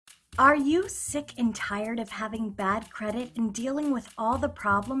Are you sick and tired of having bad credit and dealing with all the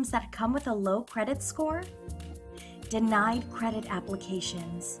problems that come with a low credit score? Denied credit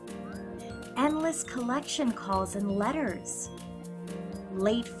applications, endless collection calls and letters,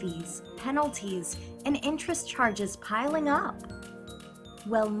 late fees, penalties, and interest charges piling up.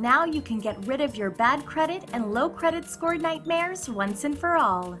 Well, now you can get rid of your bad credit and low credit score nightmares once and for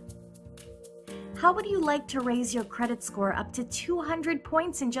all. How would you like to raise your credit score up to 200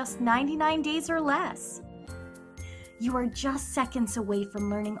 points in just 99 days or less? You are just seconds away from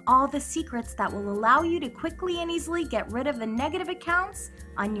learning all the secrets that will allow you to quickly and easily get rid of the negative accounts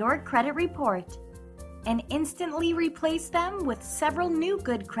on your credit report and instantly replace them with several new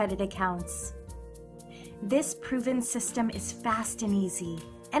good credit accounts. This proven system is fast and easy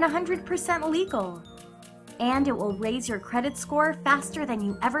and 100% legal, and it will raise your credit score faster than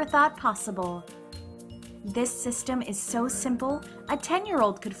you ever thought possible. This system is so simple, a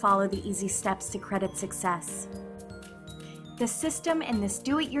 10-year-old could follow the easy steps to credit success. The system in this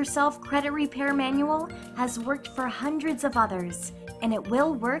do-it-yourself credit repair manual has worked for hundreds of others, and it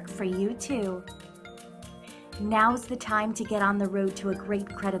will work for you too. Now's the time to get on the road to a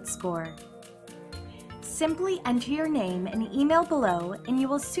great credit score. Simply enter your name and email below, and you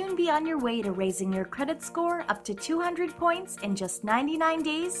will soon be on your way to raising your credit score up to 200 points in just 99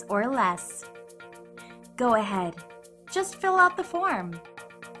 days or less. Go ahead, just fill out the form.